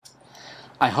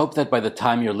I hope that by the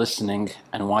time you're listening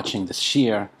and watching this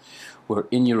Shiur, we're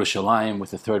in Yerushalayim with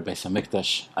the third Beis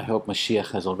HaMikdash. I hope Mashiach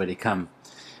has already come,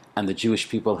 and the Jewish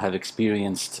people have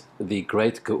experienced the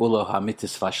great Geula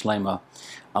HaMitis Vashlema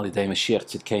Al Yidei Mashiach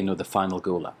Tzidkeinu, the final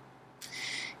Geula.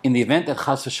 In the event that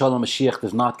Chas v'Sholom Mashiach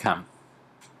does not come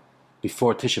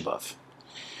before Tisha B'Av,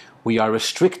 we are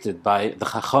restricted by the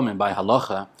Chachamim, by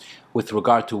Halacha, with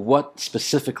regard to what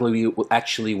specifically we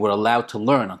actually were allowed to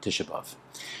learn on Tisha B'Av.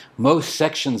 Most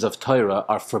sections of Torah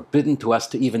are forbidden to us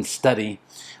to even study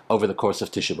over the course of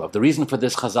Tisha B'Av. The reason for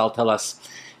this, Chazal tell us,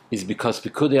 is because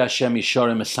Pikudei Hashem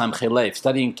Yishorim Mesamchei Lev.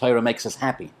 Studying Torah makes us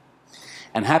happy.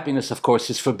 And happiness, of course,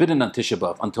 is forbidden on Tisha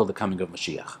B'Av until the coming of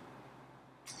Mashiach.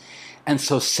 And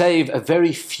so save a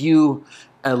very few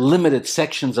limited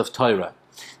sections of Torah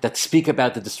that speak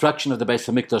about the destruction of the Beit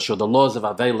HaMikdash or the laws of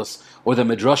Avos or the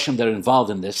Midrashim that are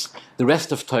involved in this, the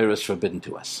rest of Torah is forbidden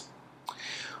to us.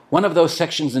 One of those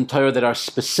sections in Torah that are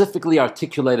specifically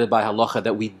articulated by halacha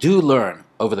that we do learn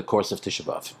over the course of Tisha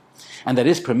B'Av, and that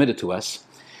is permitted to us,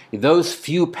 those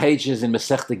few pages in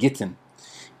Masechta Gittin,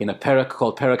 in a parak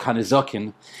called Parak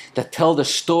HaNizokin, that tell the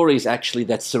stories actually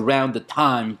that surround the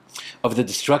time of the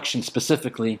destruction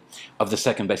specifically of the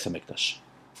second Beis HaMikdash.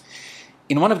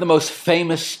 In one of the most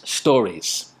famous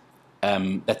stories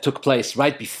that took place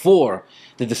right before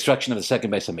the destruction of the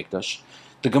second Beis HaMikdash,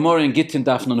 the Gemara in Gittin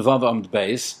Daf Nun Vav Amud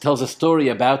Beis tells a story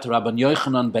about Rabbi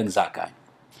Yochanan ben Zakkai.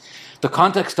 The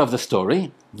context of the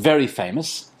story, very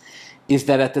famous, is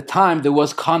that at the time there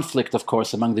was conflict, of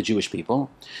course, among the Jewish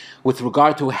people with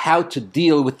regard to how to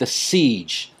deal with the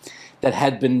siege that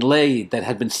had been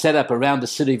set up around the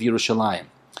city of Yerushalayim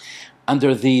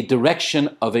under the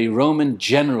direction of a Roman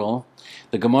general.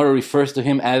 The Gemara refers to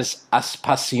him as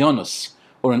Aspasionos,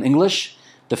 or in English,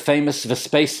 the famous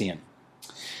Vespasian,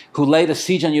 who laid a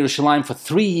siege on Yerushalayim for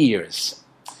 3 years.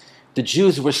 The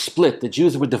Jews were split. The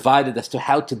Jews were divided as to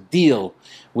how to deal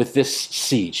with this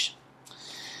siege.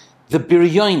 The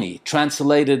Biryoni,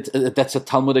 translated, that's a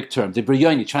Talmudic term, the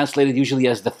Biryoni, translated usually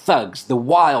as the thugs, the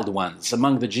wild ones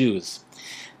among the Jews,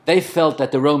 they felt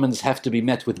that the Romans have to be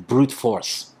met with brute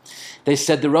force. They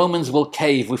said the Romans will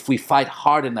cave if we fight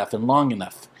hard enough and long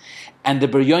enough. And the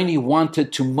Biryoni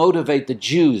wanted to motivate the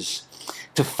Jews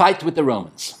to fight with the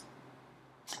Romans.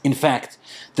 In fact,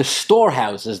 the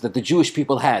storehouses that the Jewish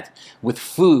people had with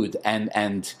food and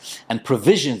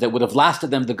provisions that would have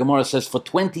lasted them, the Gemara says, for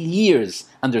 20 years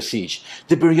under siege,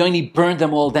 the Biryoni burned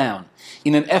them all down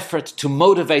in an effort to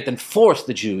motivate and force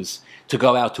the Jews to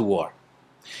go out to war.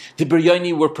 The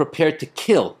Biryoni were prepared to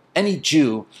kill any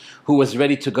Jew who was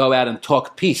ready to go out and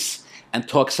talk peace and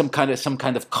talk some kind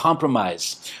of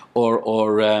compromise or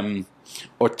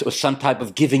some type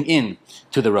of giving in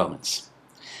to the Romans.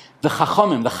 The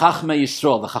Chachamim, the Chachmei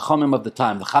Yisrael, the Chachamim of the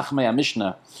time, the Chachmei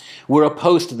HaMishnah, were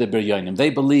opposed to the Biryonim.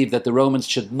 They believed that the Romans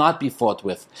should not be fought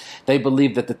with. They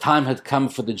believed that the time had come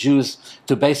for the Jews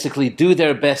to basically do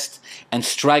their best and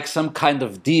strike some kind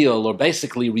of deal, or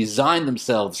basically resign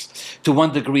themselves to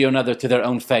one degree or another to their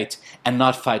own fate and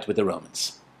not fight with the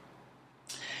Romans.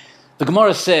 The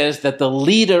Gemara says that the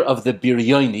leader of the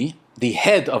Biryoni, the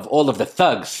head of all of the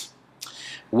thugs,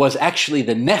 was actually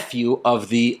the nephew of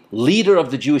the leader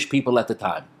of the Jewish people at the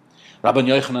time, Rabbi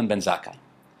Yochanan ben Zakkai.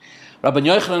 Rabbi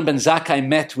Yochanan ben Zakkai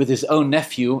met with his own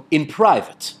nephew in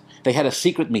private. They had a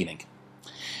secret meeting,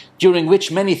 during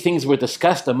which many things were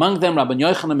discussed. Among them, Rabbi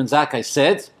Yochanan ben Zakkai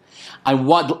said, I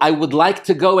would like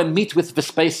to go and meet with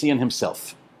Vespasian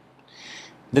himself.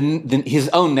 His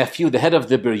own nephew, the head of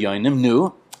the Biryonim,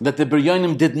 knew that the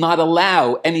Biryonim did not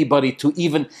allow any Jew to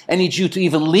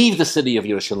even leave the city of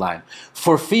Yerushalayim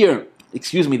for fear,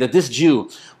 that this Jew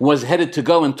was headed to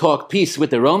go and talk peace with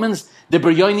the Romans. The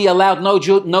Biryoni allowed no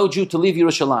Jew to leave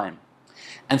Yerushalayim.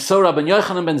 And so Rabbi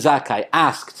Yochanan ben Zakkai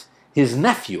asked his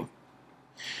nephew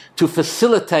to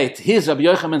facilitate his, Rabbi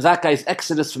Yochanan ben Zakkai's,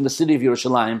 exodus from the city of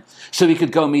Yerushalayim so he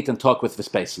could go meet and talk with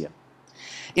Vespasian.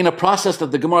 In a process that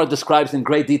the Gemara describes in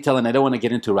great detail, and I don't want to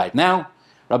get into right now,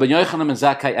 Rabbi Yochanan ben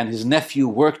Zakkai and his nephew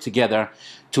worked together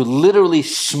to literally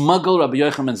smuggle Rabbi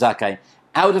Yochanan ben Zakkai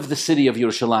out of the city of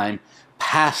Yerushalayim,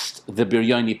 past the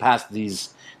Biryoni, past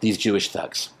these Jewish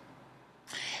thugs.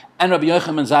 And Rabbi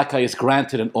Yochanan ben Zakkai is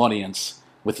granted an audience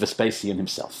with Vespasian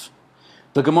himself.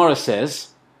 The Gemara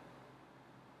says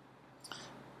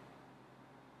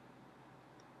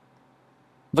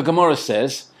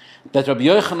that Rabbi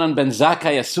Yochanan ben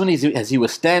Zakkai, as soon as he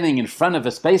was standing in front of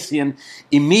Vespasian,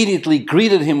 immediately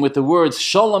greeted him with the words,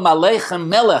 Shalom Aleichem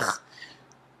Melech,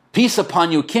 peace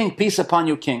upon you, king, peace upon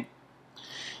you, king.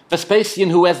 Vespasian,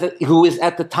 who is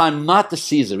at the time not the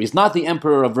Caesar, he's not the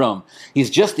emperor of Rome, he's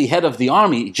just the head of the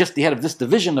army, just the head of this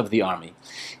division of the army,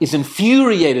 is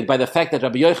infuriated by the fact that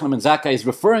Rabbi Yochanan ben Zakkai is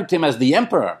referring to him as the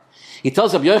emperor. He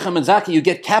tells Rabbi Yochanan ben Zakkai, you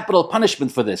get capital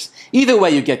punishment for this. Either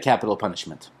way, you get capital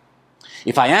punishment.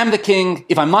 If I am the king,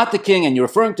 if I'm not the king and you're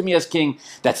referring to me as king,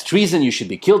 that's treason, you should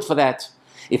be killed for that.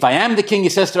 If I am the king, he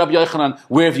says to Rabbi Yochanan,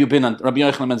 where have you been, Rabbi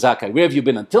Yochanan ben Zakkai, where have you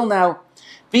been until now?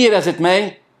 Be it as it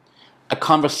may, a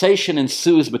conversation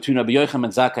ensues between Rabbi Yochanan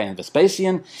ben Zakkai and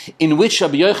Vespasian, in which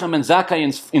Rabbi Yochanan ben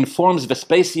Zakkai informs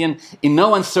Vespasian in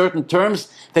no uncertain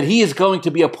terms that he is going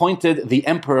to be appointed the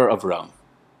emperor of Rome.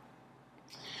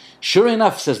 Sure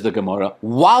enough, says the Gemara,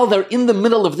 while they're in the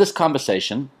middle of this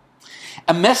conversation,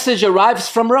 a message arrives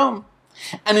from Rome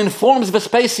and informs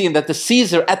Vespasian that the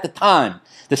Caesar at the time,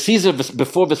 the Caesar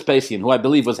before Vespasian, who I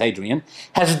believe was Hadrian,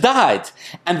 has died,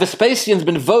 and Vespasian's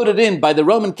been voted in by the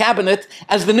Roman cabinet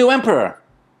as the new emperor,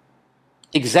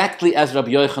 exactly as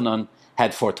Rabbi Yochanan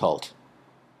had foretold.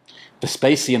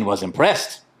 Vespasian was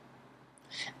impressed.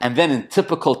 And then in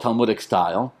typical Talmudic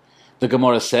style, the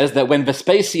Gemara says that when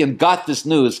Vespasian got this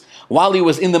news, while he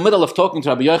was in the middle of talking to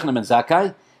Rabbi Yochanan ben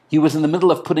Zakkai, he was in the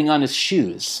middle of putting on his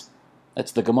shoes.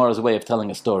 That's the Gemara's way of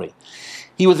telling a story.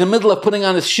 He was in the middle of putting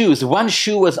on his shoes. One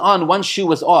shoe was on, one shoe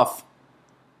was off.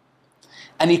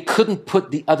 And he couldn't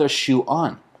put the other shoe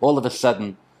on. All of a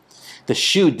sudden, the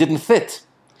shoe didn't fit.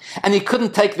 And he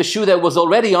couldn't take the shoe that was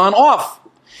already on off.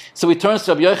 So he turns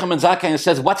to Rabbi Yochanan ben Zakkai and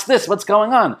says, what's this? What's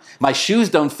going on? My shoes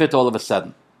don't fit all of a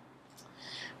sudden.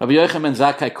 Rabbi Yochanan ben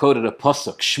Zakkai quoted a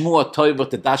posuk, Shmua toivo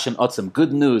tedashen otzim,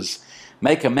 good news,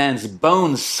 make a man's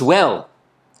bones swell.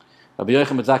 Rabbi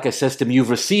Yochanan ben Zakkai says to him, you've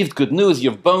received good news,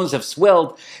 your bones have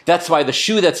swelled, that's why the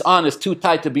shoe that's on is too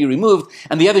tight to be removed,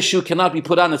 and the other shoe cannot be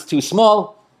put on, it's too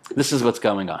small. This is what's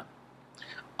going on.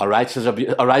 All right,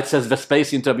 says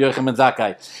Vespasian to Rabbi Yochanan ben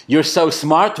Zakkai, you're so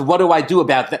smart, what do I do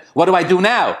about that? What do I do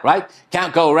now, right?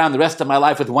 Can't go around the rest of my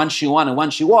life with one shoe on and one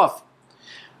shoe off.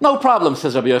 No problem,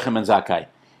 says Rabbi Yochanan ben Zakkai.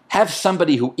 Have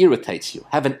somebody who irritates you,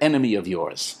 have an enemy of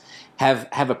yours,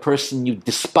 have a person you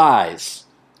despise,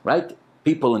 right?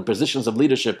 People in positions of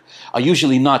leadership are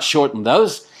usually not short in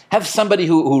those. Have somebody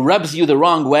who rubs you the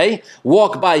wrong way,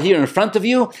 walk by here in front of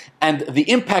you, and the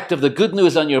impact of the good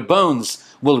news on your bones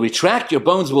will retract, your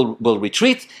bones will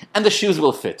retreat, and the shoes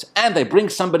will fit. And they bring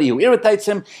somebody who irritates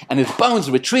him, and his bones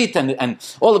retreat, and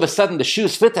all of a sudden the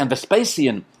shoes fit, and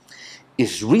Vespasian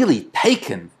is really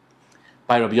taken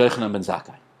by Rabbi Yochanan ben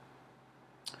Zakkai.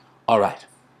 All right.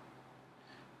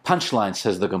 Punchline,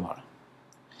 says the Gemara.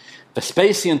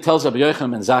 Vespasian tells Rabbi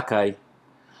Yochanan ben Zakkai,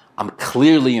 I'm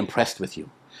clearly impressed with you.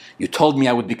 You told me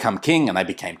I would become king, and I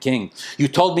became king. You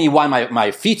told me why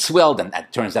my feet swelled, and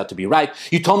that turns out to be right.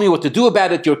 You told me what to do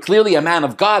about it. You're clearly a man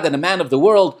of God and a man of the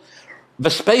world.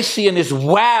 Vespasian is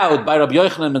wowed by Rabbi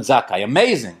Yochanan ben Zakkai.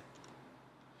 Amazing.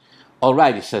 All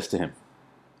right, he says to him.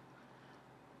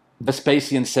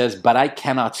 Vespasian says, but I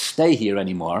cannot stay here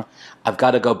anymore. I've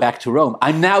got to go back to Rome.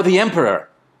 I'm now the emperor.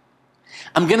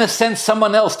 I'm going to send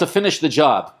someone else to finish the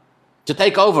job, to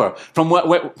take over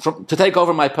to take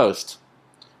over my post.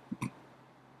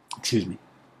 Excuse me.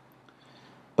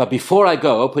 But before I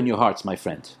go, open your hearts, my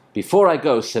friend. Before I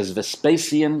go, says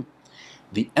Vespasian,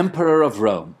 the emperor of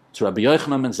Rome, to Rabbi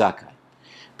Yochanan ben Zakkai,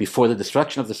 before the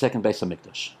destruction of the second Beit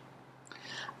HaMikdash,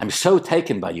 I'm so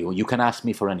taken by you, you can ask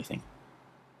me for anything,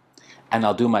 and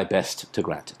I'll do my best to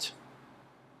grant it.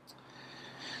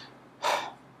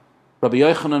 Rabbi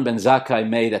Yochanan ben Zakkai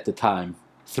made at the time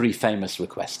 3 famous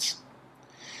requests.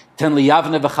 Ten li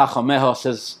Yavne v'chachomeho,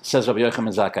 says Rabbi Yochanan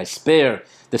ben Zakkai, spare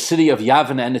the city of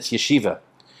Yavne and its yeshiva,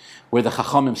 where the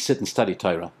Chachomim sit and study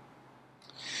Torah.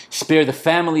 Spare the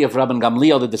family of Rabban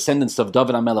Gamliel, the descendants of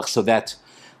David HaMelech, so that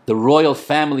the royal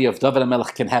family of David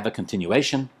HaMelech can have a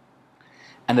continuation.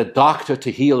 And a doctor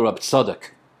to heal Rab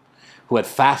Tzadok, who had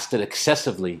fasted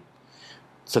excessively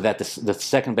so that the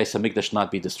second Beit HaMikdash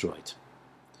not be destroyed.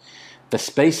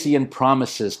 Vespasian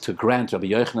promises to grant Rabbi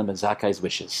Yochanan ben Zakkai's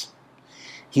wishes.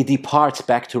 He departs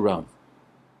back to Rome.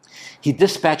 He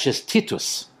dispatches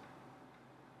Titus,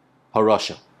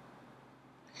 Harosha.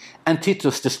 And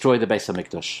Titus destroyed the Beit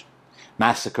HaMikdash,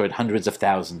 massacred hundreds of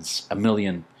thousands, 1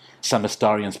 million, some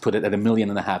historians put it at 1.5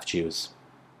 million Jews,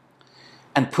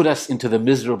 and put us into the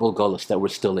miserable golus that we're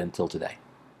still in till today.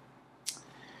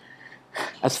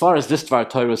 As far as this Dvar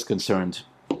Torah is concerned,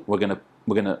 we're gonna.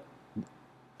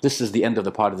 This is the end of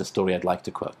the part of the story I'd like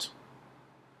to quote.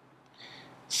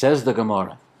 Says the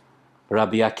Gemara,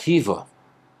 Rabbi Akiva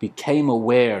became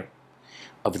aware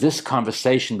of this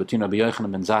conversation between Rabbi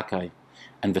Yochanan ben Zakkai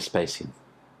and Vespasian.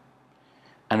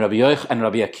 And Rabbi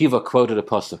Akiva quoted a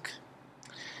pasuk,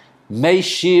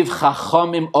 Meishiv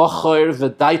chachomim ocher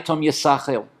v'daitom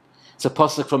yisachel. It's a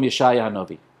pasuk from Yeshaya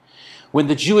Hanavi. When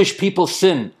the Jewish people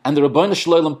sin and the Rabbeinu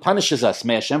Shalom punishes us,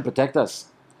 may Hashem protect us,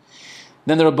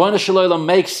 then the Rabbeinu Shalom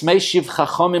makes Meishiv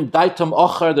chachomim daitom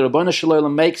ocher. The Rabbeinu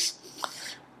Shalom makes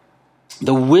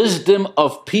the wisdom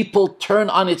of people turn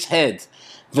on its head.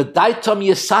 V'daitom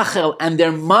yisachel, and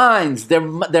their minds,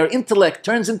 their intellect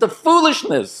turns into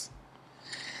foolishness.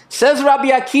 Says Rabbi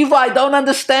Akiva, I don't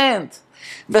understand.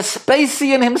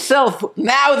 Vespasian himself,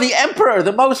 now the emperor,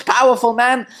 the most powerful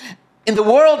man in the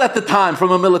world at the time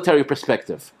from a military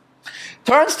perspective,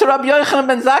 turns to Rabbi Yochanan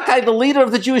ben Zakkai, the leader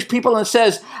of the Jewish people, and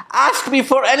says, ask me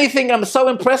for anything, I'm so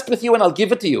impressed with you and I'll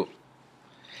give it to you.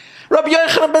 Rabbi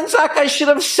Yochanan ben Zakkai should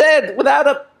have said,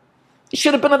 he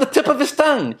should have been on the tip of his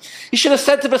tongue. He should have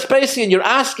said to Vespasian, you're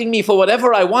asking me for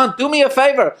whatever I want, do me a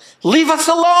favor, leave us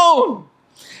alone.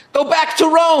 Go back to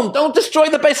Rome. Don't destroy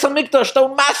the Beis HaMikdash.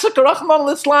 Don't massacre, Rahman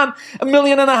al-Islam, 1.5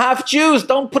 million Jews.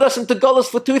 Don't put us into Golus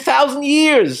for 2,000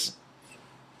 years.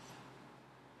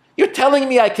 You're telling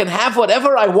me I can have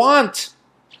whatever I want.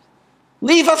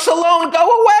 Leave us alone.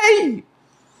 Go away.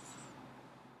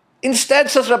 Instead,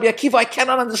 says Rabbi Akiva, I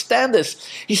cannot understand this.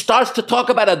 He starts to talk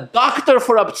about a doctor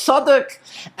for Rab Tzadok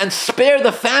and spare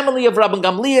the family of Rabbi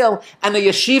Gamliel and a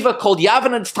yeshiva called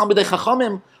Yavanet's Talmidei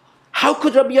Chachamim. How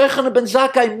could Rabbi Yochanan ben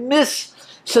Zakkai miss,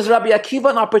 says Rabbi Akiva,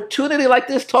 an opportunity like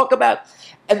this? Talk about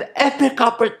an epic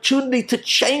opportunity to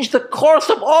change the course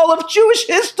of all of Jewish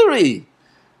history.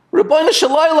 Rabbeinu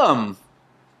Shalom.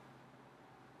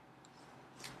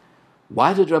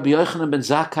 Why did Rabbi Yochanan ben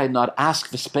Zakkai not ask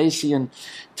Vespasian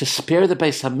to spare the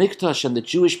Beis HaMikdash and the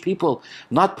Jewish people,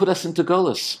 not put us into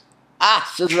Golus?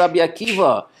 Says Rabbi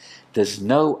Akiva, there's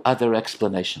no other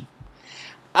explanation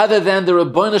other than the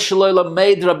Rabbeinu Shalom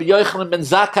made Rabbi Yochanan ben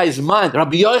Zakkai's mind.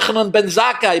 Rabbi Yochanan ben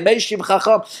Zakkai,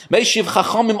 Meishiv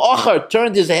Chachomim Ocher,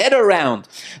 turned his head around.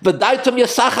 But Daitum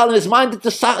Yasachal in his mind, that the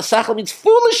Sachal means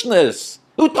foolishness.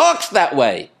 Who talks that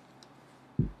way?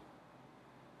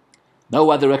 No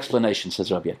other explanation, says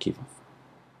Rabbi Akiva.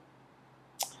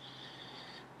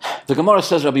 The Gemara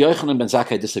says Rabbi Yochanan ben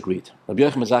Zakkai disagreed. Rabbi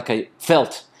Yochanan ben Zakkai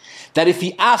felt that if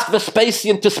he asked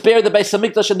Vespasian to spare the Beis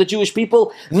HaMikdash and the Jewish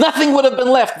people, nothing would have been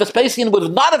left. Vespasian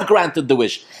would not have granted the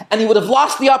wish, and he would have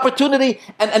lost the opportunity,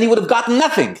 and he would have gotten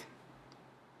nothing.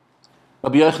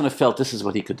 Rabbi Yochanan felt this is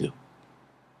what he could do.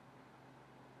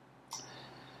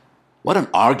 What an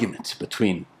argument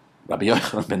between Rabbi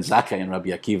Yochanan ben Zakkai and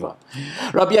Rabbi Akiva.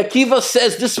 Rabbi Akiva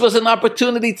says this was an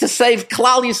opportunity to save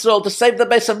Klal Yisrael, to save the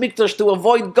Beis HaMikdash, to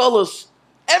avoid Golus.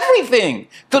 Everything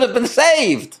could have been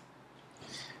saved.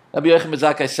 Rabbi Yochanan ben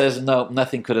Zakkai says, no,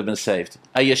 nothing could have been saved.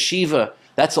 A yeshiva,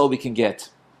 that's all we can get.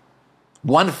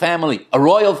 One family, a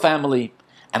royal family,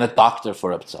 and a doctor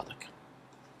for Rab Tzadok.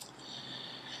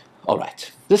 All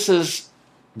right, this is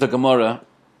the Gemara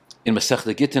in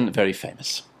Masechta Gittin, very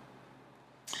famous.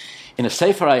 In a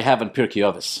Sefer I have in Pirkei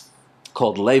Avos,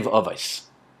 called Lev Avos,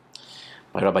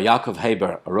 by Rabbi Yaakov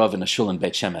Haber, a Rav in a shul in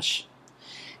Beit Shemesh,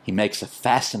 he makes a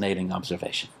fascinating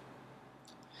observation.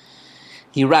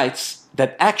 He writes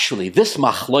that actually this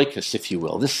machloikus, if you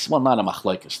will, not a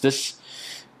machloikus,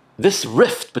 this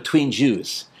rift between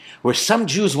Jews, where some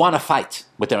Jews want to fight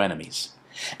with their enemies,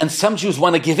 and some Jews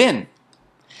want to give in,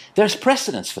 there's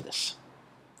precedence for this.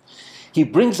 He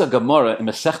brings a Gemara in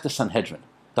Masechta Sanhedrin,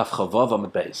 Daf Chavav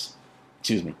Amud Beis,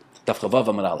 Daf Chavav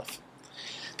Amud Aleph.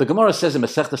 The Gemara says in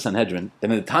Masechta Sanhedrin that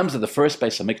in the times of the first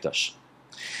Beis HaMikdash,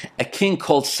 a king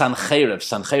called Sanhedrin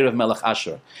Melech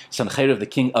Ashur, Sanhedrin the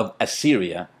king of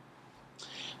Assyria,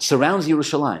 surrounds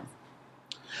Yerushalayim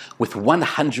with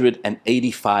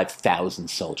 185,000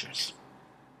 soldiers.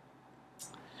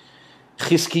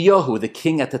 Chizkiyahu, the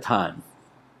king at the time,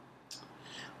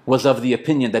 was of the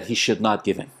opinion that he should not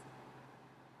give in.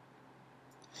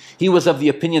 He was of the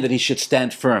opinion that he should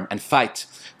stand firm and fight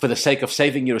for the sake of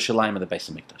saving Yerushalayim and the Beis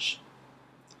HaMikdash.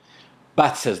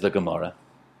 But, says the Gemara,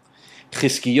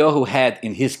 Chizkiyahu had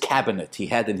in his cabinet, he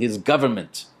had in his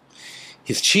government,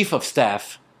 his chief of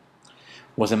staff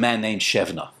was a man named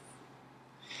Shevna.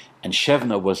 And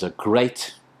Shevna was a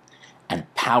great and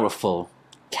powerful,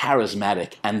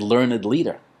 charismatic and learned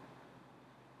leader.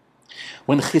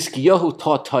 When Chizkiyahu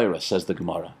taught Torah, says the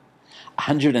Gemara,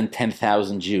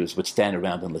 110,000 Jews would stand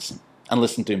around and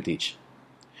listen to him teach.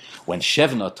 When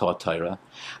Shevna taught Torah,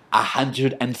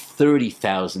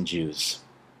 130,000 Jews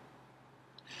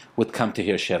would come to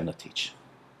hear Shevna teach.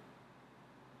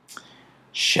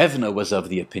 Shevna was of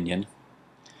the opinion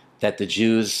that the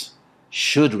Jews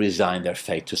should resign their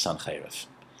fate to Sanhedrin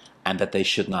and that they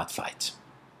should not fight.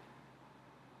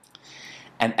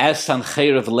 And as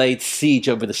Sanhedrin laid siege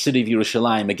over the city of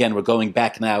Yerushalayim, again, we're going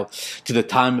back now to the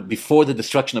time before the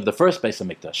destruction of the first Beit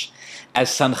HaMikdash.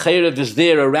 As Sanhedrin is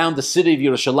there around the city of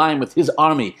Yerushalayim with his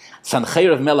army,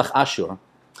 Sanhedrin of Melech Ashur,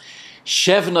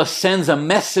 Shevna sends a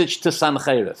message to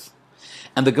Sanhedrin.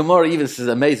 And the Gemara even, this is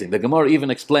amazing, the Gemara even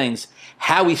explains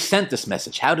how he sent this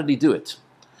message. How did he do it?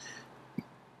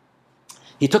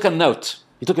 He took a note,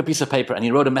 he took a piece of paper, and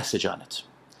he wrote a message on it.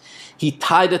 He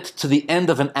tied it to the end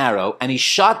of an arrow, and he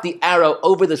shot the arrow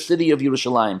over the city of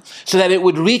Yerushalayim so that it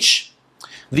would reach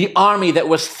the army that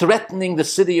was threatening the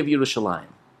city of Yerushalayim.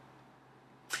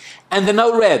 And the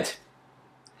note read,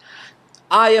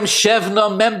 I am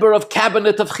Shevna, member of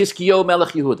cabinet of Chizkiyahu Melech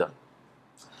Yehuda.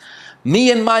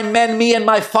 Me and my men, me and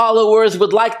my followers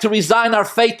would like to resign our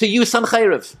fate to you,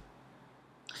 Sanhedrin.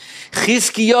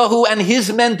 Chizkiyahu and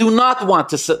his men do not want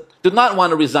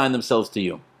to resign themselves to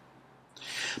you.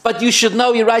 But you should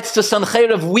know, he writes to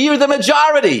Sanhedrin, we're the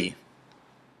majority.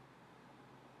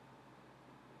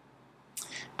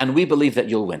 And we believe that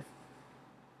you'll win.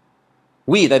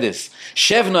 We, that is,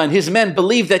 Shevna and his men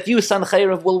believe that you,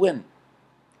 Sanhedrin, will win.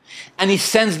 And he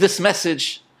sends this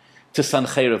message to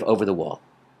Sanhedrin over the wall.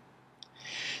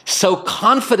 So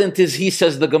confident is he,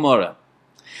 says the Gemara,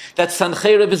 that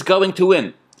Sanhedrin is going to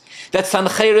win. That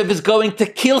Sanhedrin is going to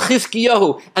kill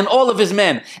Chizkiyahu and all of his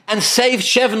men and save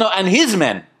Shevna and his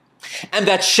men. And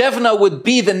that Shevna would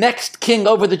be the next king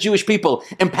over the Jewish people,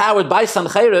 empowered by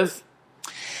Sanhedrin.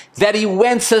 That he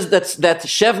went, says that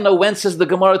Shevna went, says the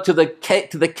Gemara, to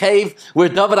the cave where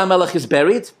David HaMelech is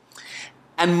buried,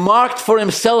 and marked for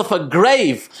himself a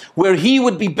grave where he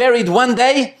would be buried one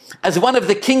day as one of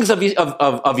the kings of the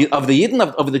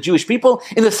Yidden, of the Jewish people,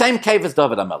 in the same cave as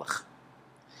David HaMelech.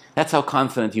 That's how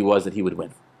confident he was that he would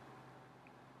win.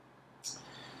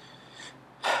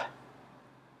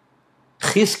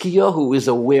 Chizkiyahu is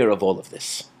aware of all of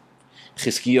this.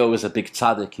 Chizkiyahu is a big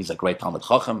tzaddik, he's a great Talmid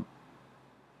Chacham.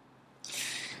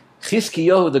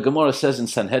 Chizkiyahu, the Gemara says in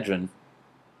Sanhedrin,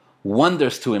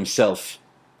 wonders to himself,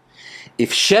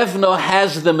 if Shevna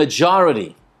has the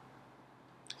majority,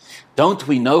 don't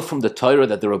we know from the Torah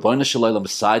that the Rabbeinu Shalom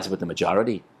sides with the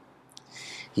majority?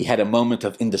 He had a moment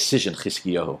of indecision,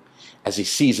 Chizkiyahu. As he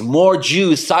sees more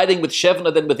Jews siding with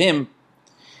Shevna than with him,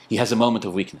 he has a moment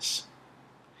of weakness.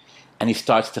 And he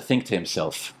starts to think to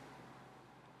himself,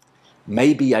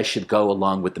 maybe I should go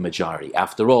along with the majority.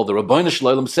 After all, the Rabbeinu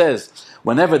Shalom says,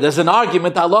 whenever there's an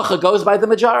argument, halacha goes by the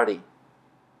majority.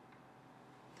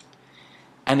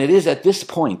 And it is at this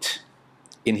point,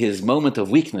 in his moment of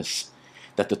weakness,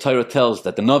 that the Torah tells,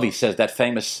 that the Navi says that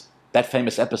famous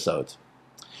episode,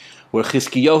 where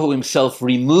Chizkiyahu himself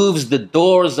removes the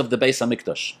doors of the Beis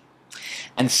HaMikdash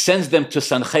and sends them to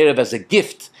Sanhedrin as a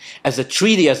gift, as a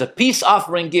treaty, as a peace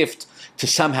offering gift, to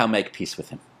somehow make peace with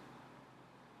him.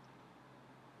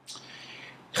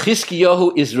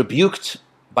 Chizkiyahu is rebuked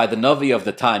by the Navi of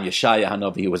the time, Yeshaya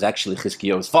HaNavi, who was actually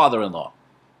Chizkiyahu's father-in-law.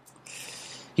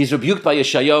 He's rebuked by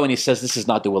Yeshayahu and he says, this is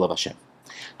not the will of Hashem.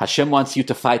 Hashem wants you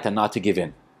to fight and not to give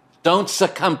in. Don't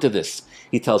succumb to this,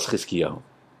 he tells Chizkiyahu.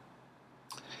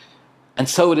 And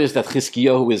so it is that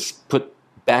Chizkiyahu is put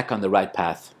back on the right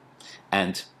path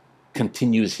and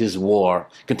continues his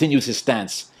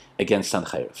stance against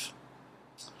Sanhedrin.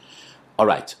 All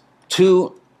right,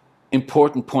 two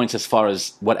important points as far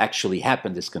as what actually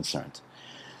happened is concerned.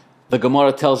 The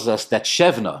Gemara tells us that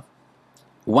Shevna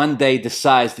one day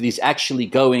decides that he's actually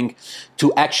going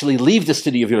to leave the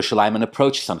city of Yerushalayim and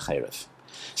approach Sanhedrin.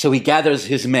 So he gathers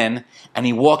his men and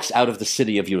he walks out of the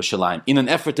city of Yerushalayim in an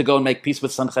effort to go and make peace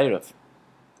with Sanhedrin.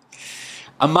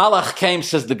 A malach came,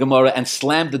 says the Gemara, and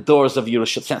slammed the gates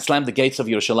of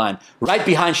Yerushalayim right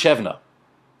behind Shevna.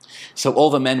 So all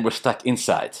the men were stuck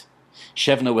inside.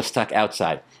 Shevna was stuck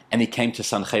outside, and he came to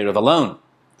Sanhedrin alone.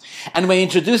 And when he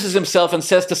introduces himself and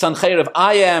says to Sanhedrin,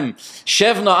 I am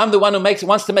Shevna, I'm the one who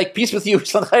wants to make peace with you,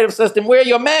 Sanhedrin says to him, where are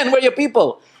your men, where are your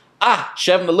people?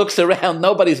 Shevna looks around,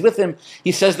 nobody's with him.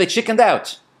 He says they chickened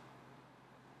out.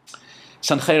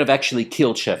 Sanhedrin actually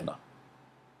killed Shevna,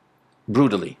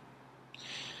 brutally.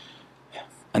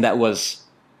 And that was,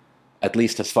 at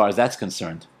least as far as that's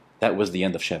concerned, that was the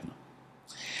end of Shevna.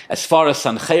 As far as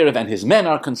Sanhedrin and his men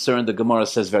are concerned, the Gemara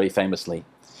says very famously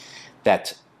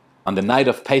that on the night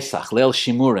of Pesach, Leil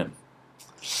Shimurim,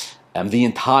 the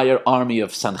entire army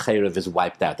of Sanhedrin is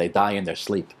wiped out. They die in their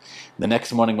sleep. The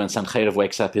next morning when Sanhedrin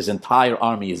wakes up, his entire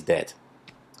army is dead.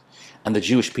 And the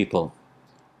Jewish people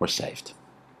were saved.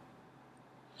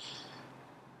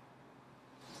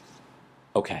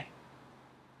 Okay.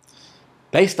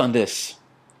 Based on this,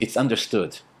 it's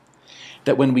understood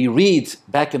that when we read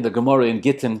back in the Gemara in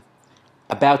Gittin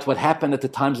about what happened at the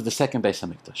times of the second Beit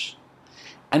HaMikdash,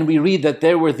 and we read that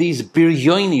there were these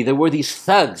biryoni, there were these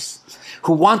thugs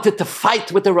who wanted to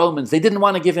fight with the Romans. They didn't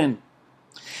want to give in.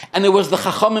 And there was the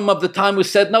Chachamim of the time who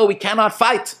said, no, we cannot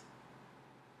fight.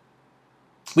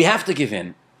 We have to give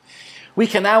in. We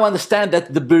can now understand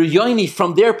that the biryoni,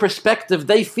 from their perspective,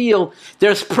 they feel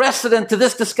there's precedent to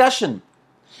this discussion.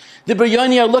 The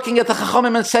biryoni are looking at the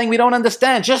Chachamim and saying, we don't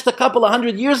understand. Just a couple of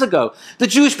 100 years ago, the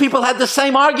Jewish people had the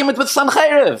same argument with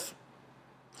Sanhedrin.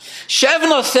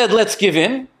 Shevno said, let's give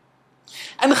in.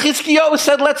 And Chizkiyahu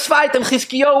said, let's fight. And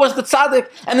Chizkiyahu was the tzaddik.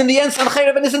 And in the end,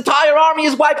 Sanhedrin and his entire army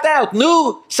is wiped out.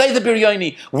 No, say the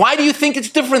biryoni. Why do you think it's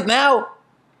different now?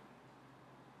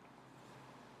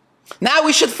 Now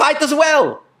we should fight as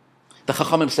well. The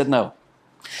Chachamim said no.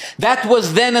 That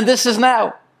was then and this is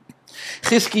now.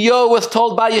 Chizkiyahu was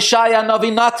told by Yeshaya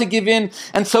Navi not to give in,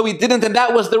 and so he didn't, and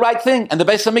that was the right thing. And the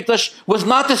Beis HaMikdash was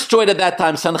not destroyed at that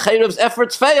time. Sancheriev's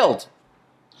efforts failed.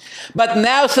 But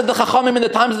now, said the Chachamim, in the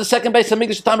times of the second Beis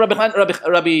HaMikdash, the time of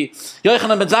Rabbi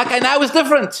Yochanan ben Zakkai, now is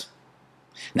different.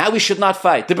 Now we should not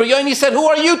fight. The Biryoni said, who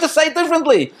are you to say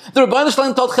differently? The Rebbeinu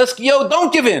Shalom told Chizkiyahu,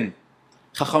 don't give in.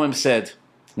 Chachamim said,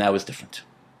 now is different.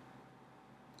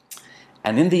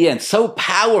 And in the end, so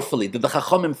powerfully did the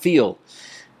Chachamim feel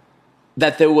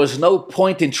that there was no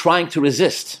point in trying to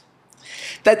resist,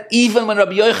 that even when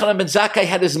Rabbi Yochanan ben Zakkai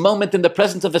had his moment in the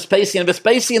presence of Vespasian,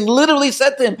 Vespasian literally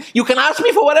said to him, you can ask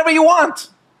me for whatever you want.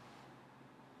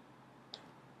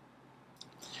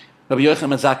 Rabbi Yochanan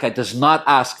ben Zakkai does not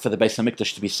ask for the Beis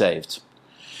HaMikdash to be saved,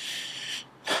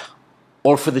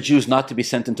 or for the Jews not to be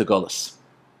sent into Golus.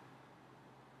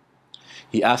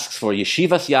 He asks for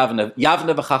Yeshivas Yavne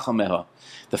v'Chachameha,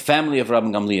 the family of Rabbi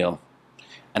Gamliel,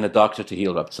 and a doctor to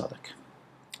heal Rabbi Tzadok.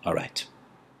 All right.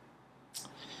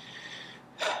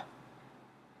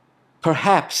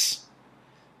 Perhaps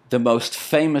the most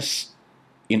famous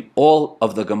in all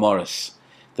of the Gemaras,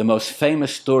 the most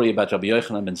famous story about Rabbi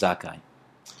Yochanan ben Zakkai,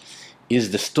 is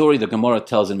the story the Gemara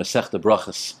tells in Masechta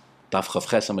Berachos, Daf Chav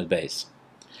Ches Amud Beis,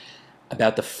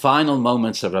 about the final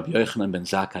moments of Rabbi Yochanan ben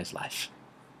Zakkai's life.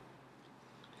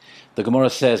 The Gemara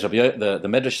says, the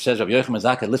Medrash says, Rabbi Yochanan ben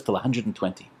Zakkai lived till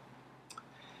 120.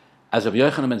 As Rabbi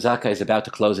Yochanan ben Zakkai is about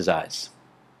to close his eyes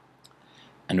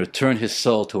and return his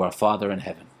soul to our Father in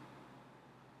heaven,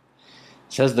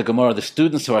 says the Gemara, the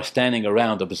students who are standing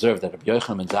around observe that Rabbi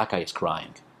Yochanan ben Zakkai is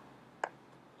crying.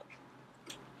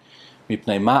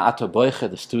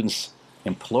 The students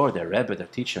implore their Rebbe, their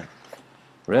teacher.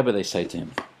 Rebbe, they say to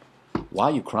him, why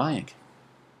are you crying?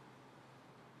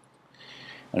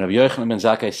 And Rabbi Yochanan ben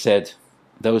Zakkai said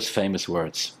those famous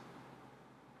words.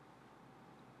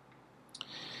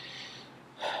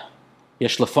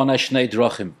 Yesh lefonai shnei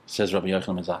drachim, says Rabbi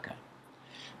Yochanan ben Zakkai.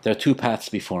 There are two paths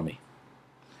before me.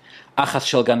 Achas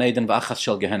shel Gan Eden v'achas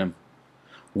shel Gehenim.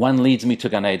 One leads me to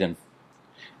Gan Eden,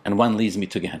 and one leads me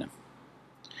to Gehenim.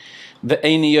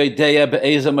 Ve'eini yodeya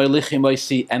be'eza moilichim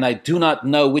oisi, and I do not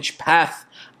know which path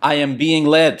I am being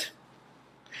led.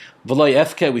 V'lo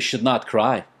yefke, we should not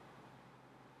cry.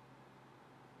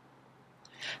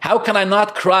 How can I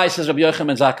not cry, says Rabbi Yochanan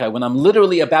ben Zakkai, when I'm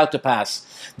literally about to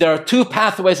pass? There are two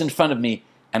pathways in front of me,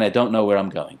 and I don't know where I'm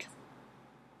going.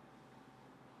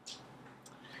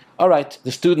 All right,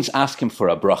 the students ask him for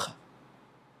a bracha.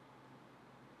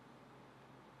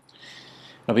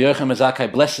 Rabbi Yochanan ben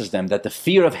Zakkai blesses them that the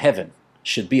fear of heaven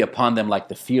should be upon them like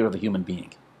the fear of a human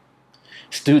being.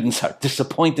 Students are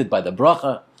disappointed by the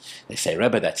bracha. They say,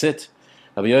 Rebbe, that's it.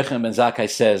 Rabbi Yochanan ben Zakkai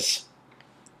says,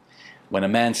 when a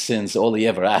man sins, all he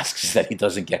ever asks is that he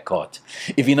doesn't get caught.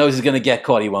 If he knows he's going to get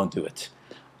caught, he won't do it.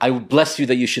 I would bless you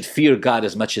that you should fear God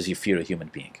as much as you fear a human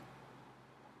being.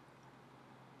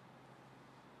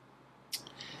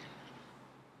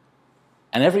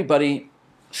 And everybody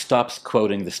stops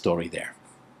quoting the story there.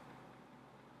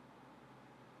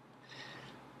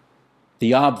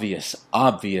 The obvious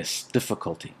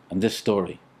difficulty in this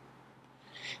story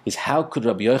is how could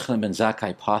Rabbi Yochanan ben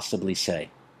Zakkai possibly say,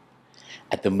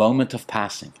 at the moment of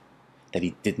passing, that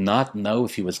he did not know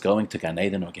if he was going to Gan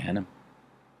Eden or Gehenim?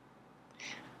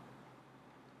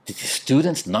 Did his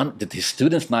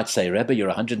students not say, Rebbe, you're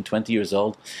 120 years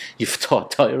old, you've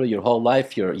taught Torah your whole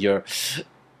life, you're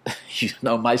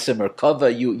Maaseh Merkava,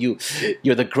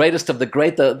 you're the greatest of the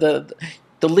great, the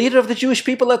leader of the Jewish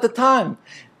people at the time.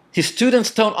 His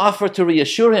students don't offer to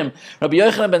reassure him. Rabbi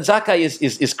Yochanan ben Zakkai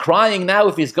is crying now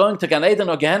if he's going to Gan Eden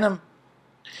or Gehenim.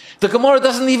 The Gemara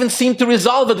doesn't even seem to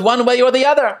resolve it one way or the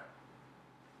other.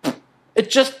 It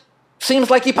just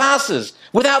seems like he passes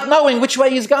without knowing which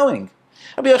way he's going.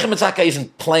 Rabbi Yochanan ben Zakkai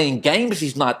isn't playing games.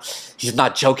 He's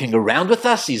not joking around with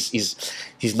us.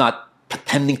 He's not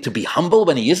pretending to be humble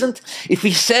when he isn't? If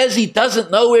he says he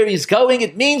doesn't know where he's going,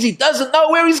 it means he doesn't know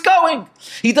where he's going.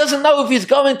 He doesn't know if he's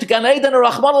going to Gan Eden or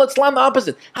Rahman al-Islam, the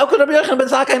opposite. How could Rabbi Yochanan ben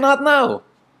Zakkai not know?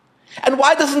 And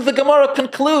why doesn't the Gemara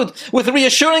conclude with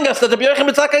reassuring us that Rabbi Yochanan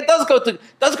ben Zakkai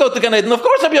does go to Gan Eden? Of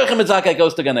course Rabbi Yochanan ben Zakkai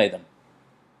goes to Gan Eden.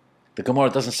 The Gemara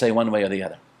doesn't say one way or the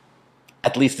other.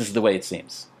 At least this is the way it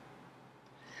seems.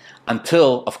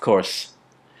 Until, of course,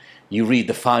 you read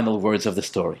the final words of the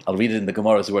story. I'll read it in the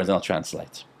Gemara's words and I'll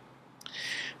translate.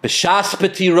 B'shas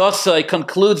B'tirosai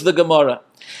concludes the Gemara.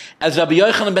 As Rabbi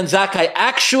Yochanan ben Zakkai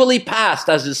actually passed,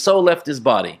 as his soul left his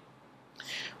body,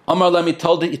 Amar Lam, he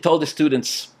told the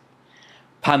students,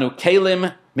 Panu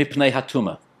kelim mipnei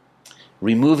hatuma.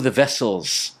 Remove the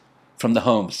vessels from the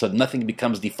home so nothing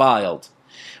becomes defiled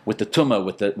with the tumah,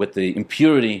 with the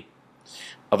impurity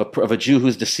of a Jew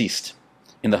who's deceased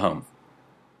in the home.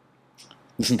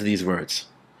 Listen to these words.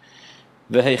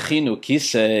 V'heichinu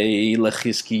kisei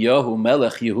lechizkiyahu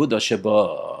melech Yehuda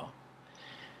sheba.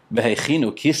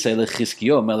 V'heichinu kisei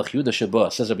lechizkiyahu melech Yehuda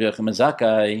sheba. Says Rabbi Yochanan ben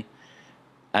Zakkai,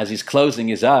 as he's closing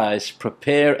his eyes,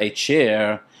 prepare a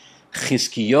chair.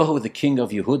 Chizkiyahu, the king of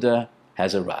Yehuda,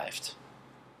 has arrived.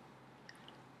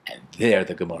 And there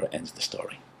the Gemara ends the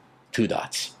story. 2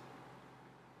 dots.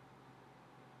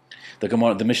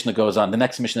 The Mishnah goes on. The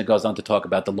next Mishnah goes on to talk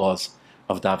about the laws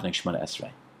of davening Shemona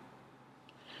Esrei.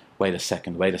 Wait a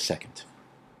second.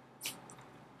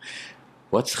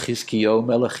 What's Chizkiyahu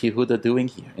Melech Yehuda doing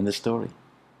here in the story?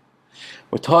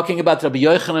 We're talking about Rabbi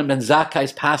Yochanan ben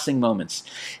Zakkai's passing moments.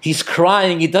 He's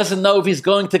crying. He doesn't know if he's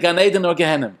going to Gan Eden or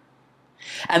Gehenna.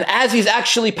 And as he's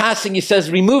actually passing, he says,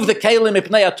 remove the kelim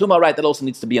ipnei atuma. Right, that also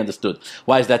needs to be understood.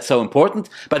 Why is that so important?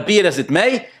 But be it as it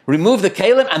may, remove the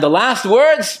kelim, and the last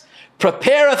words,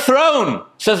 prepare a throne,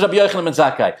 says Rabbi Yochanan ben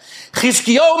Zakkai.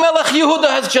 Chizkiyahu Melech Yehuda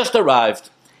has just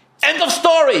arrived. End of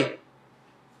story.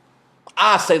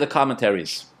 Say the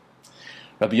commentaries.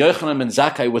 Rabbi Yochanan ben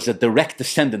Zakkai was a direct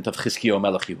descendant of Chizkiyahu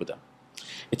Melech Yehuda.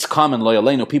 It's common, lo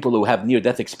yaleinu, people who have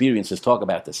near-death experiences talk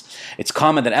about this. It's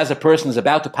common that as a person is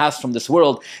about to pass from this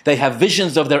world, they have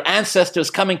visions of their ancestors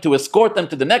coming to escort them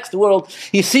to the next world.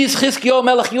 He sees Chizkiyahu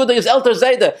Melech Yehuda, his Elter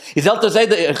Zayda.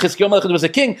 Chizkiyahu Melech Yehuda was a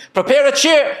king. Prepare a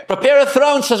chair, prepare a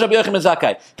throne, says Rabbi Yochanan ben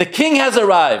Zakkai. The king has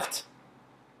arrived.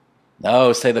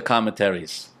 No, say the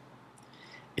commentaries.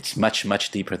 It's much,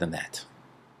 much deeper than that.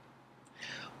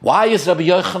 Why is Rabbi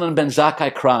Yochanan ben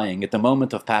Zakkai crying at the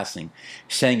moment of passing,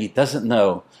 saying he doesn't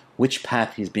know which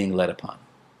path he's being led upon?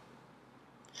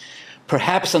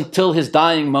 Perhaps until his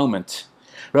dying moment,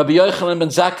 Rabbi Yochanan ben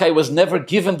Zakkai was never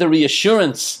given the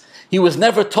reassurance. He was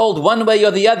never told one way or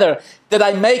the other, did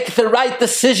I make the right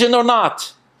decision or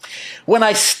not? When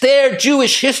I stared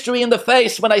Jewish history in the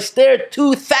face, when I stared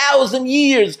 2,000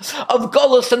 years of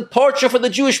Golus and torture for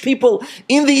the Jewish people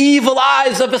in the evil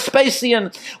eyes of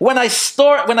Vespasian, when I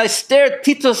stared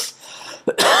Titus,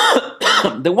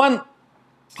 the one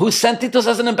who sent Titus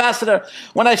as an ambassador,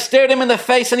 when I stared him in the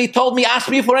face and he told me, ask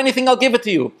me for anything, I'll give it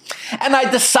to you. And I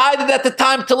decided at the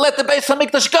time to let the Beit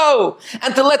HaMikdash go,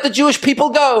 and to let the Jewish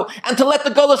people go, and to let the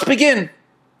Golus begin.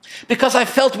 Because I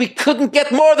felt we couldn't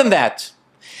get more than that.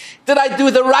 Did I do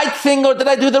the right thing or did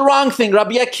I do the wrong thing?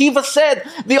 Rabbi Akiva said,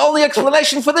 the only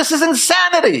explanation for this is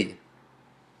insanity.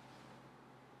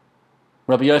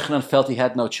 Rabbi Yochanan felt he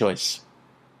had no choice.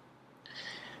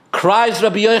 Cries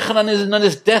Rabbi Yochanan on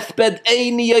his deathbed,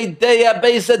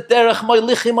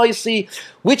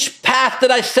 which path did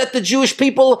I set the Jewish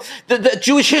people, the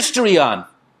Jewish history on?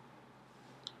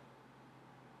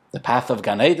 The path of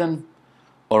Gan Eden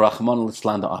or Rahman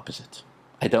al-Islam, the opposite?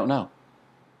 I don't know.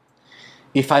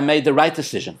 If I made the right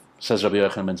decision, says Rabbi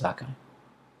Yochanan ben Zakkai,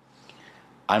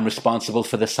 I'm responsible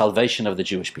for the salvation of the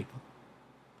Jewish people.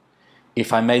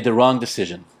 If I made the wrong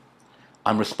decision,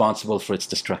 I'm responsible for its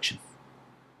destruction.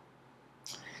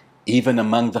 Even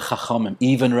among the Chachamim,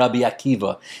 even Rabbi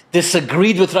Akiva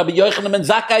disagreed with Rabbi Yochanan ben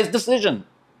Zakkai's decision.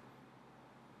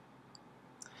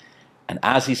 And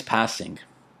as he's passing,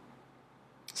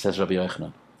 says Rabbi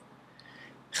Yochanan,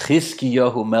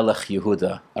 Chizkiyahu Melech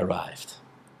Yehuda arrived.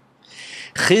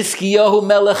 Chizkiyahu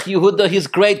Melech Yehuda, his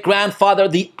great-grandfather,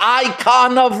 the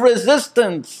icon of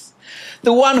resistance,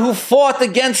 the one who fought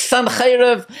against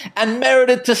Sanhedrin and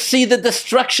merited to see the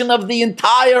destruction of the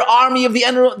entire army of the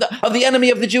enemy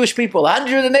of the Jewish people.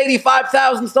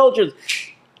 185,000 soldiers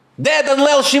dead on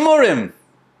Leil Shimurim.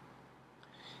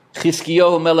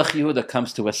 Chizkiyahu Melech Yehuda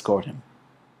comes to escort him.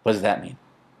 What does that mean?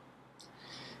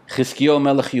 Chizkiyahu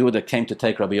Melech Yehuda came to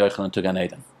take Rabbi Yochanan to Gan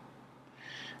Eden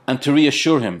and to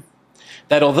reassure him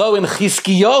that although in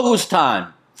Chizkiyahu's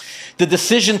time, the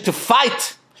decision to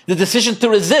fight, the decision to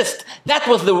resist, that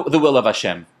was the will of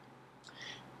Hashem.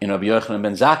 in Rabbi Yochanan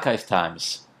ben Zakkai's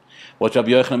times, what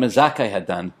Rabbi Yochanan ben Zakkai had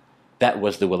done, that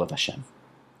was the will of Hashem.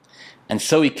 And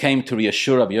so he came to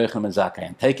reassure Rabbi Yochanan ben Zakkai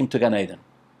and take him to Gan Eden.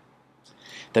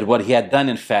 That what he had done,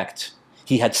 in fact,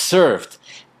 he had served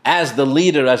as the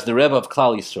leader, as the Rebbe of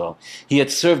Klal Yisrael. He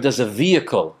had served as a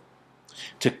vehicle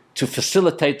to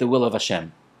facilitate the will of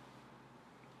Hashem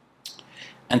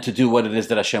and to do what it is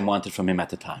that Hashem wanted from him at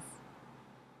the time.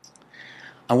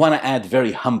 I want to add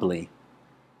very humbly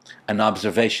an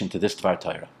observation to this Dvar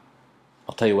Torah.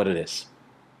 I'll tell you what it is.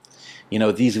 You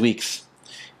know, these weeks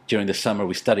during the summer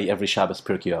we study every Shabbos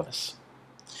Pirkei Avos.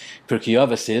 Pirkei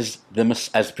Avos is,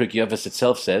 as Pirkei Avos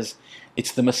itself says,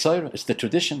 it's the Messiah, it's the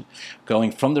tradition,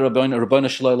 going from the Rabbanu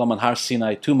Shalom on Har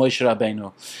Sinai to Moshe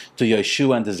Rabbeinu, to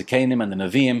Yeshua and the Zikanim and the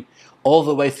Nevi'im, all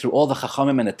the way through all the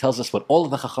Chachamim, and it tells us what all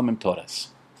of the Chachamim taught us.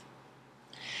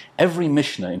 Every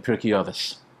Mishnah in Pirkei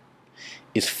Avos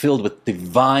is filled with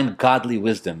divine, godly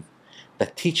wisdom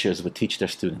that teachers would teach their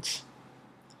students.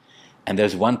 And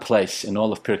there's one place in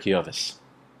all of Pirkei Avos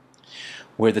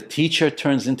where the teacher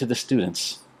turns into the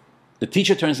students. The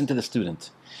teacher turns into the student,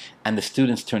 and the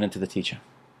students turn into the teacher.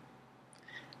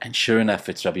 And sure enough,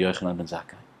 it's Rabbi Yochanan ben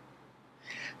Zakkai.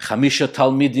 Chamisha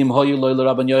Talmidim hoyu lo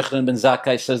Rabbi Yochanan ben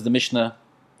Zakkai, says the Mishnah.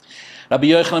 Rabbi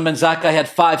Yochanan ben Zakkai had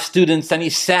 5 students, and he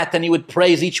sat and he would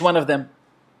praise each one of them,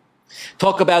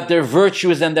 talk about their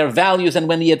virtues and their values, and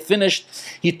when he had finished,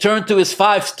 he turned to his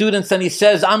 5 students and he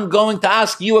says, I'm going to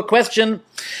ask you a question.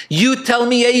 You tell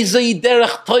me, what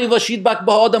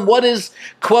is,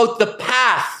 quote, the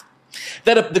path,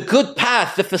 the good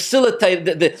path, the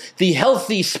facilitated, the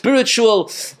healthy, spiritual,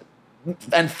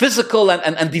 and physical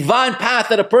and divine path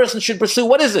that a person should pursue?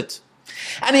 What is it?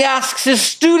 And he asks his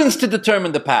students to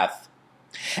determine the path.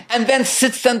 And then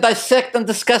sits and dissects and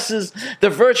discusses the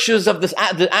virtues of this,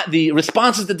 the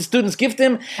responses that the students give to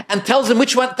him, and tells them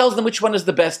which one is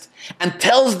the best, and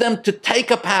tells them to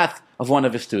take a path of one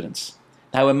of his students.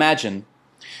 Now imagine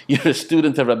you're a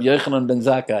student of Rabbi Yochanan ben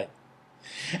Zakkai,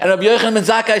 and Rabbi Yochanan ben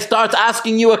Zakkai starts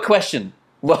asking you a question.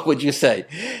 What would you say?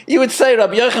 You would say,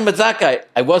 Rabbi Yochanan ben Zakkai,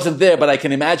 I wasn't there, but I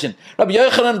can imagine. Rabbi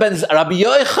Yochanan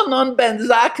ben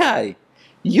Zakkai,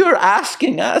 you're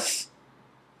asking us.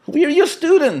 We're your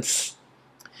students.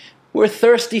 We're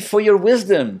thirsty for your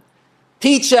wisdom.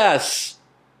 Teach us.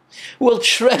 We'll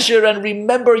treasure and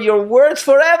remember your words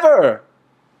forever.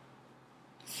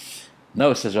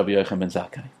 No, says Rabbi Yochanan ben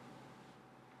Zakkai.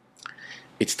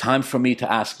 It's time for me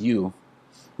to ask you,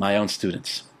 my own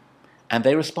students. And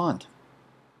they respond.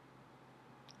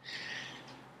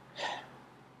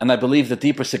 And I believe the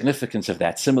deeper significance of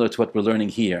that, similar to what we're learning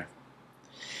here,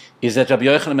 is that Rabbi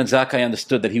Yochanan ben Zakkai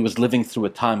understood that he was living through a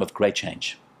time of great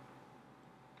change.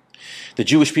 The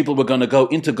Jewish people were going to go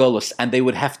into Golus, and they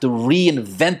would have to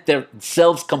reinvent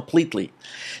themselves completely.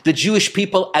 The Jewish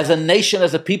people as a nation,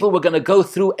 as a people, were going to go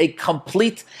through a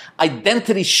complete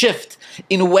identity shift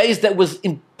in ways that was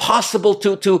impossible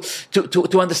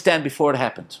to understand before it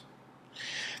happened.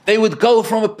 They would go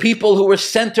from a people who were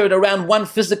centered around one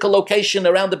physical location,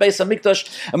 around the Beis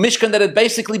HaMikdash, a Mishkan that had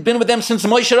basically been with them since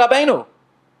Moshe Rabbeinu.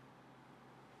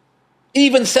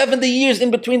 Even 70 years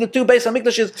in between the 2 Beis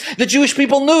HaMikdashes, the Jewish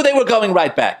people knew they were going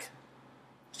right back.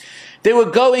 They were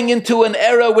going into an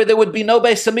era where there would be no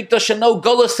Beis HaMikdash and no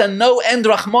Golus and no end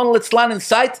Rahman al-Itzlan in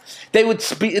sight.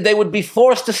 They would be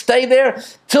forced to stay there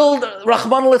till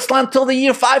Rahman al-Itzlan, till the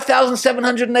year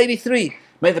 5783.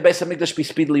 May the Beis HaMikdash be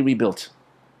speedily rebuilt.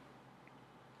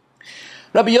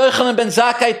 Rabbi Yochanan ben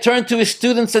Zakkai turned to his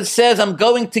students and says, I'm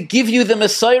going to give you the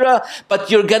Messiah, but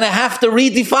you're going to have to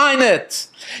redefine it.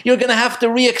 You're going to have to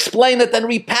re-explain it and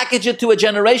repackage it to a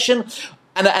generation,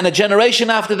 and a generation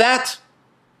after that,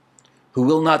 who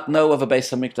will not know of a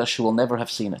Beis HaMikdash, who will never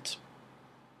have seen it.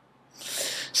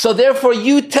 So therefore,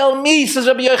 you tell me, says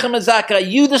Rabbi Yochanan ben Zakkai,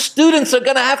 you the students are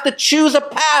going to have to choose a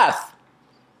path.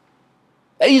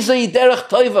 Eizei derech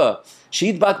toiva,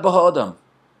 she'yidbak b'ha'adam.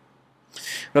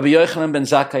 Rabbi Yochanan ben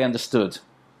Zakkai understood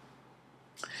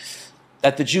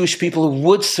that the Jewish people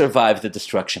would survive the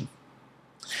destruction.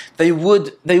 They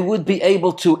would be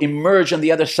able to emerge on the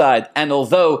other side, and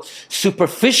although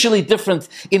superficially different,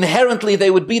 inherently they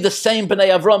would be the same Bnei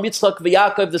Avram, Yitzchak,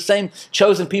 Yaakov, the same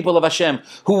chosen people of Hashem,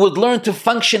 who would learn to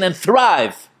function and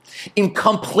thrive in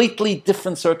completely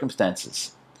different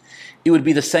circumstances. It would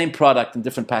be the same product in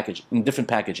different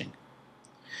packaging.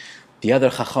 The other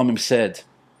Chachamim said,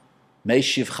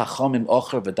 Meishiv Chachamim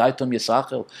Ocher V'Daitom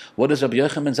Yisachel. What is Rabbi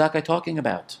Yochanan ben Zakkai talking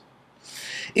about?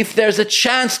 If there's a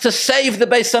chance to save the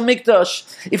Beis HaMikdash,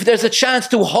 if there's a chance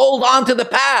to hold on to the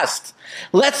past,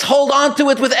 let's hold on to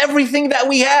it with everything that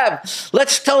we have.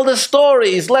 Let's tell the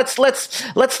stories. Let's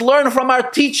learn from our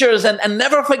teachers and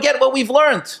never forget what we've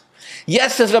learned.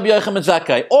 Yes, says Rabbi Yochanan ben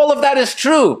Zakkai, all of that is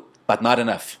true, but not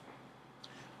enough.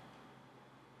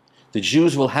 The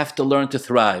Jews will have to learn to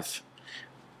thrive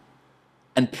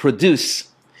and produce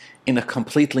in a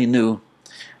completely new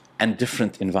and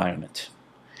different environment.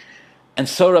 And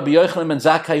so Rabbi Yochanan ben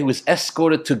Zakkai, who was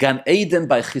escorted to Gan Eden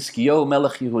by Chizkiyahu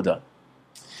Melech Yehuda,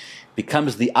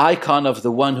 becomes the icon of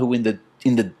the one who in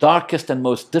the darkest and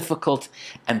most difficult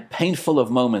and painful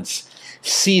of moments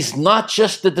sees not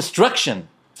just the destruction,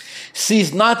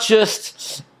 sees not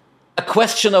just a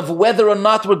question of whether or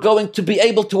not we're going to be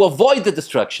able to avoid the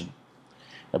destruction.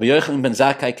 Rabbi Yochanan ben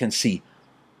Zakkai can see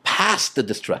past the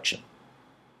destruction.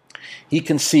 He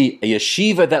can see a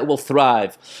yeshiva that will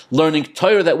thrive, learning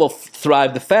Torah that will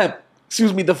thrive, the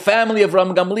family of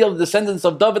Ram Gamliel, the descendants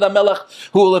of David HaMelech,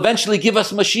 who will eventually give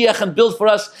us Mashiach and build for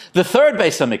us the third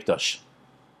Beis HaMikdash.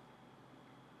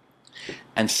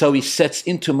 And so he sets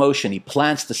into motion, he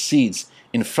plants the seeds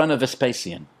in front of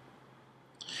Vespasian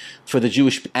for the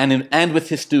Jewish, and with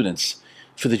his students,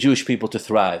 for the Jewish people to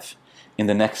thrive in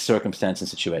the next circumstance and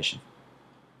situation.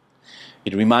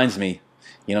 It reminds me,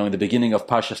 in the beginning of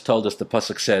Parshas Toldos, the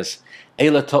pasuk says,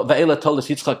 "Ve'ela Toldos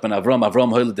Yitzchak ben Avram,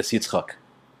 Avram hoiledes Yitzchak."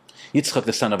 Yitzchak,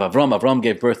 the son of Avram, Avram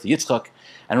gave birth to Yitzchak.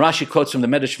 And Rashi quotes from the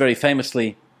Medrash very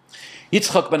famously,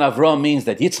 Yitzchak ben Avram means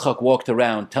that Yitzchak walked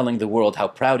around telling the world how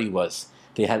proud he was.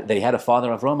 They had a father,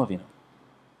 Avram Avinu.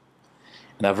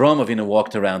 And Avram Avinu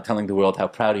walked around telling the world how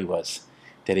proud he was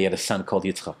that he had a son called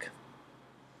Yitzchak.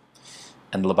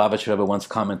 And the Lubavitch Rebbe once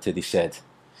commented, he said,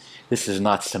 this is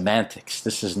not semantics.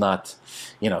 This is not,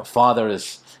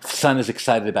 son is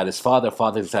excited about his father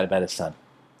is excited about his son.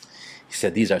 He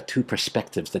said these are two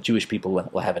perspectives that Jewish people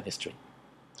will have in history.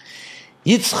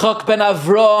 Yitzchak ben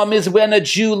Avram is when a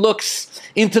Jew looks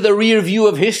into the rear view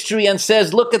of history and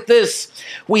says, look at this.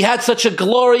 We had such a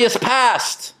glorious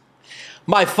past.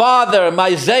 My father,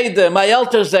 my Zayda, my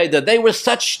Elter Zayda, they were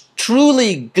such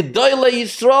truly Gedolei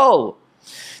Yisrael.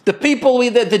 The people,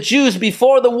 the Jews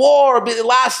before the war,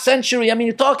 last century,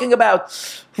 you're talking about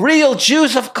real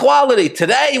Jews of quality.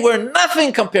 Today, we're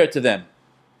nothing compared to them.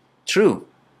 True.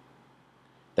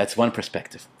 That's one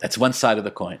perspective. That's one side of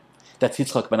the coin. That's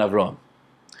Yitzchak ben Avram.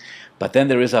 But then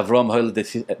there is Avram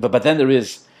Hoiledes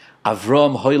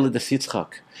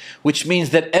Yitzchak, which means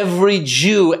that every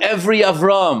Jew, every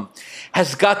Avram,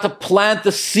 has got to plant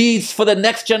the seeds for the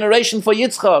next generation for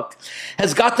Yitzchak,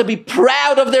 has got to be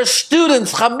proud of their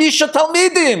students, Chamisha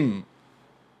Talmidim,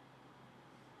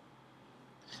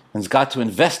 and has got to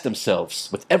invest themselves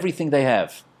with everything they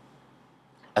have,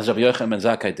 as Rabbi Yochanan ben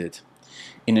Zakkai did,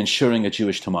 in ensuring a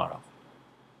Jewish tomorrow.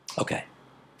 Okay.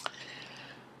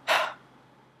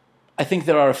 I think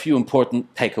there are a few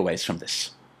important takeaways from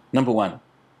this. Number one,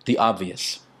 the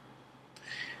obvious.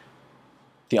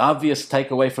 The obvious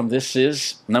takeaway from this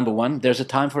is, number one, there's a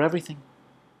time for everything.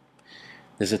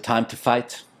 There's a time to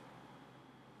fight.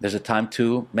 There's a time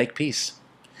to make peace.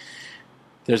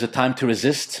 There's a time to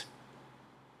resist.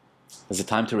 There's a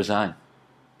time to resign.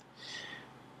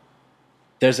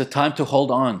 There's a time to hold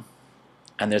on.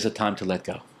 And there's a time to let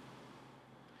go.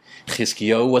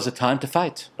 Chizkiyahu was a time to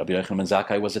fight. Rabbi Yochanan ben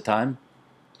Zakkai was a time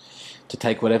to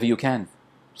take whatever you can.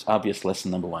 It's obvious lesson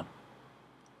number one.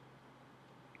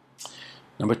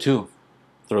 Number two,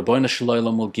 the Rabbeinu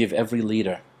Shalom will give every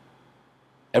leader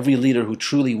who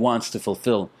truly wants to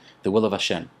fulfill the will of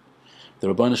Hashem, the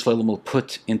Rabbeinu Shalom will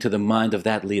put into the mind of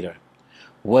that leader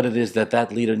what it is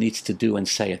that leader needs to do and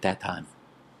say at that time.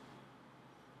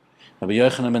 Rabbi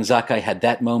Yochanan ben Zakkai had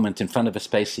that moment in front of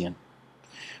Vespasian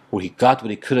where he got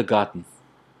what he could have gotten.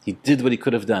 He did what he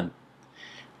could have done.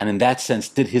 And in that sense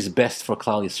did his best for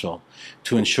Klal Yisrael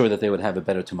to ensure that they would have a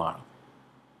better tomorrow.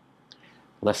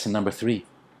 Lesson number three.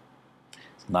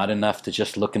 It's not enough to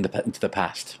just look into the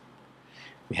past.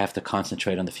 We have to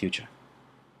concentrate on the future.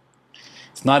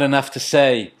 It's not enough to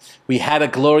say, we had a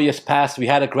glorious past, we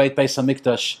had a great Beis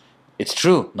HaMikdash. It's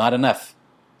true, not enough.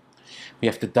 We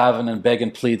have to daven and beg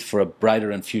and plead for a brighter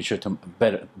and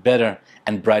better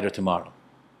and brighter tomorrow.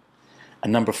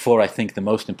 And number four, I think the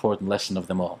most important lesson of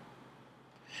them all,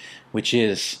 which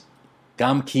is,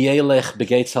 Gam ki yelech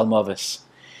begeitz halmavis,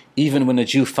 even when a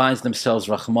Jew finds themselves,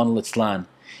 Rachmana litzlan,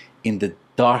 in the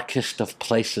darkest of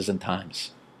places and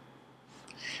times.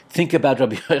 Think about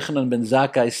Rabbi Yochanan ben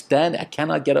Zakkai I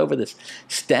cannot get over this,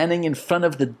 standing in front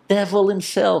of the devil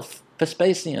himself,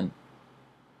 Vespasian.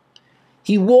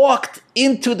 He walked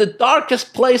into the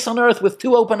darkest place on earth with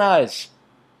two open eyes.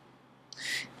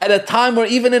 At a time where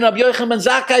even in Rabbi Yochanan ben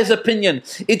Zakkai's opinion,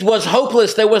 it was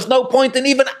hopeless. There was no point in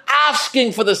even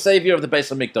asking for the Savior of the Beit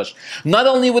HaMikdash. Not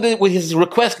only would his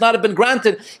request not have been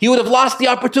granted, he would have lost the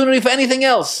opportunity for anything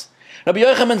else. Rabbi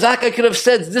Yochanan ben Zakkai could have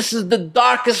said, this is the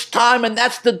darkest time and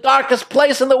that's the darkest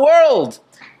place in the world.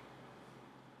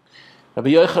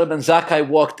 Rabbi Yochanan ben Zakkai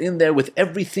walked in there with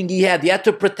everything he had. He had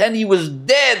to pretend he was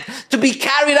dead to be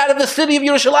carried out of the city of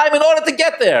Yerushalayim in order to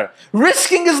get there,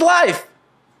 risking his life.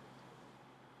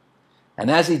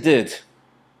 And as he did,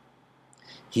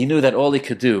 he knew that all he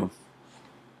could do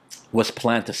was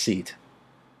plant a seed.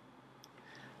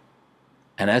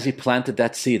 And as he planted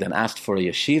that seed and asked for a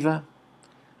yeshiva,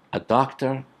 a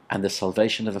doctor, and the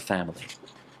salvation of a family,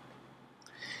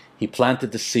 he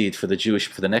planted the seed for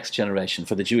the next generation,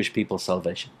 for the Jewish people's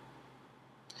salvation.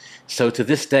 So to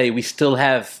this day, we still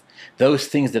have those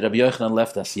things that Rabbi Yochanan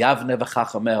left us, Yavne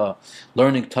v'chachameha,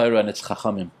 learning Torah and its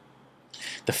chachamim.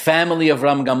 The family of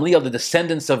Ram Gamliel, the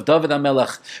descendants of David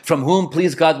HaMelech, from whom,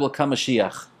 please God, will come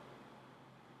Mashiach.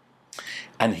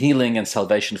 And healing and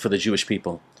salvation for the Jewish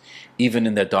people, even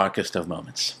in their darkest of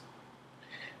moments.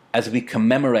 As we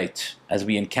commemorate, as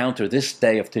we encounter this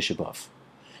day of Tisha B'Av,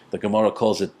 the Gemara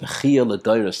calls it Bechiyah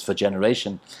L'Doros, for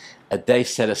generation, a day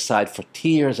set aside for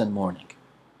tears and mourning.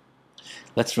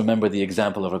 Let's remember the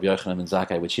example of Rabbi Yochanan ben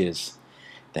Zakkai, which is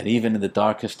that even in the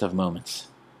darkest of moments,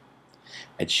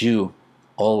 a Jew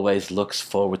always looks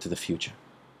forward to the future.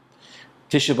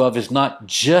 Tisha B'Av is not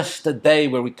just a day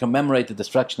where we commemorate the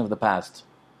destruction of the past.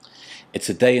 It's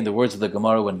a day, in the words of the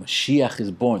Gemara, when Mashiach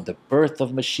is born. The birth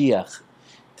of Mashiach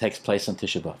takes place on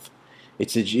Tisha B'Av.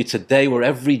 It's a day where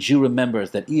every Jew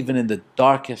remembers that even in the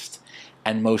darkest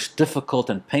and most difficult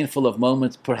and painful of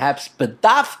moments, perhaps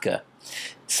bedavka,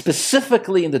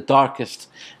 specifically in the darkest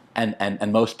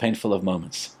and most painful of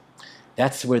moments,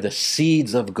 that's where the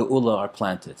seeds of Geula are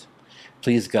planted.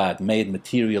 Please God, may it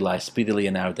materialize speedily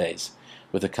in our days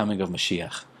with the coming of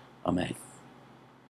Mashiach. Amen.